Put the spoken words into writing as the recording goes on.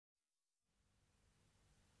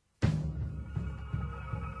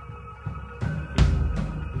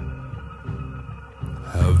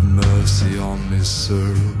mercy on me,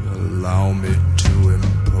 sir, allow me to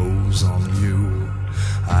impose on you.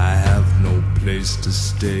 I have no place to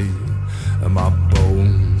stay, and my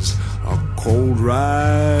bones are cold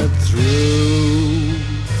right through.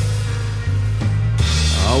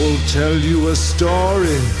 I will tell you a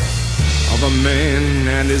story of a man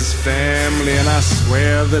and his family, and I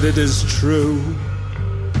swear that it is true.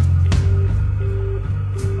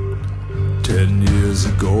 10 years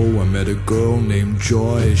ago I met a girl named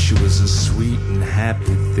Joy. She was a sweet and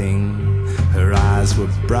happy thing. Her eyes were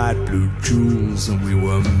bright blue jewels, and we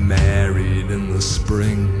were married in the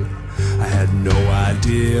spring. I had no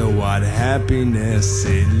idea what happiness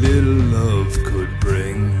a little love could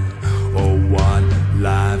bring, or what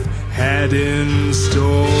life had in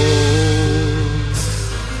store.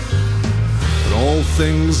 But all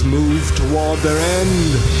things move toward their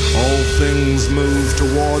end. All things move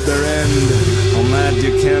toward their end. On that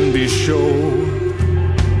you can be sure.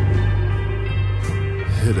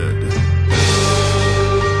 Hit it.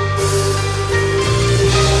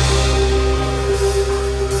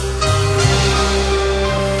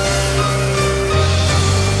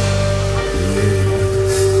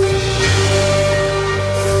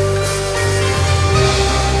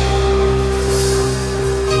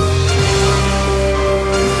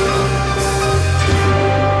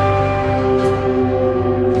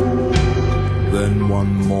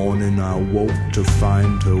 To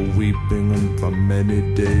find her weeping, and for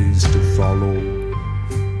many days to follow.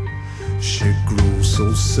 She grew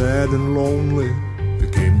so sad and lonely,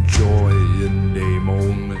 became joy in name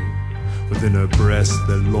only. Within her breast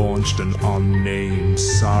there launched an unnamed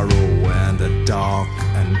sorrow, and a dark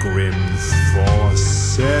and grim force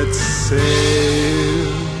set sail.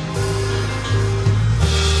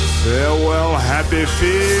 Farewell, happy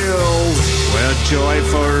fields, where joy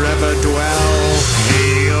forever dwells.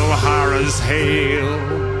 Hail, horrors, hail.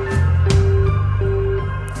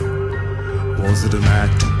 Was it an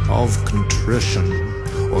act of contrition,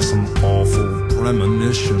 or some awful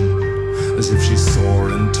premonition, as if she saw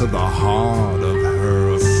into the heart of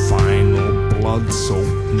her final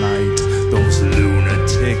blood-soaked night? Those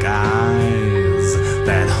lunatic eyes,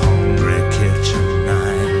 that hungry kitchen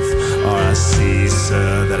knife. Or I see,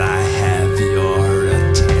 sir, that I have your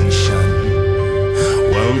attention.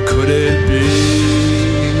 Well, could it be?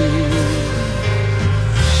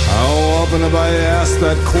 How often have I asked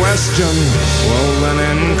that question? Well, then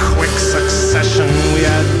in quick succession we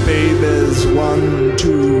had babies, 1,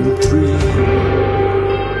 2, 3.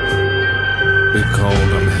 We called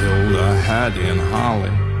them Hilda, Hattie, and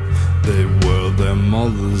Holly. They were their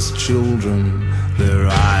mother's children. Their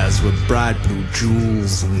eyes were bright blue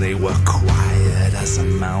jewels, and they were quiet as a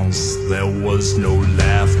mouse. There was no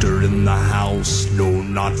laughter in the house, no,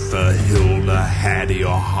 not for Hilda, Hattie,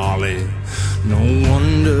 or Holly. No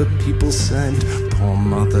wonder people said, poor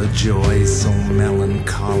Mother Joy, so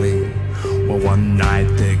melancholy. Well, one night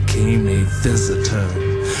there came a visitor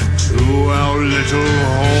to our little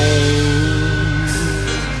home.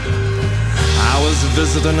 I was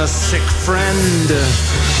visiting a sick friend.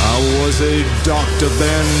 I was a doctor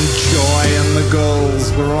then. Joy and the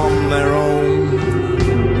girls were on their own.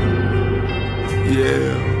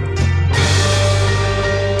 Yeah.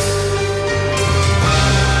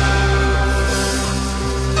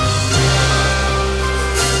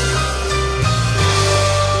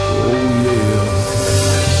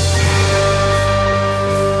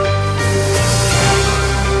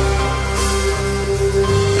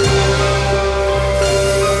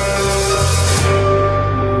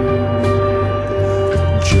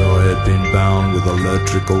 Bound with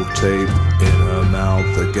electrical tape, in her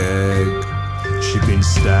mouth a gag. She'd been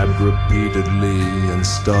stabbed repeatedly and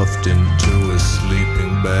stuffed into a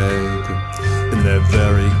sleeping bag. In their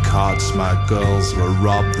very cots my girls were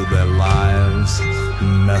robbed of their lives.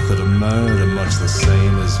 Method of murder much the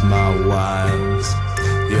same as my wives.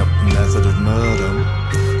 Yep, method of murder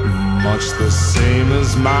much the same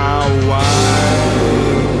as my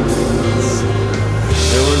wives.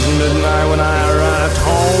 It was midnight when I arrived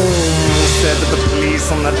home. Said to the police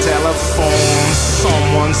on the telephone,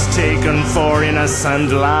 someone's taken 4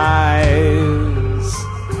 innocent lives.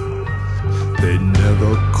 They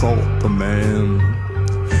never caught the man.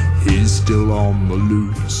 He's still on the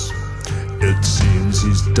loose. It seems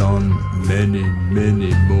he's done many,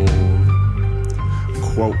 many more.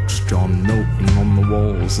 Quotes John Milton on the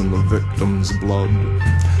walls in the victim's blood.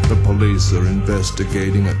 The police are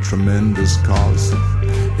investigating a tremendous cause.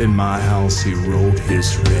 In my house he wrote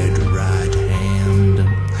his red right hand,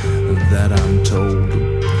 and that I'm told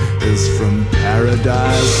is from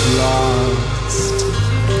Paradise Lost.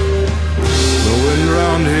 Though wind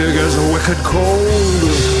round here gets wicked cold,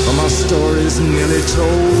 but my story's nearly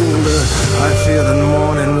told. I fear that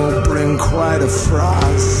morning will bring quite a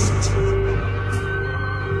frost.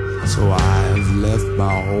 So I've left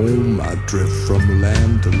my home, I drift from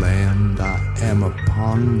land to land. I am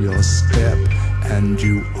upon your step, and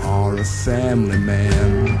you are a family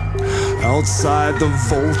man. Outside the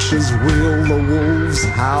vultures wheel, the wolves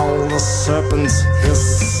howl, the serpents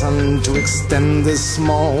hiss, and to extend this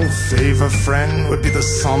small favor, friend, would be the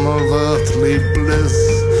sum of earthly bliss.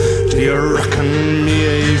 Do you reckon me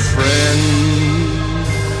a friend?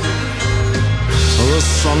 The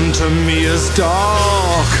sun to me is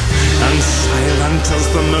dark and silent as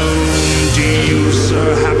the moon. Do you,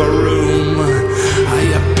 sir, have a room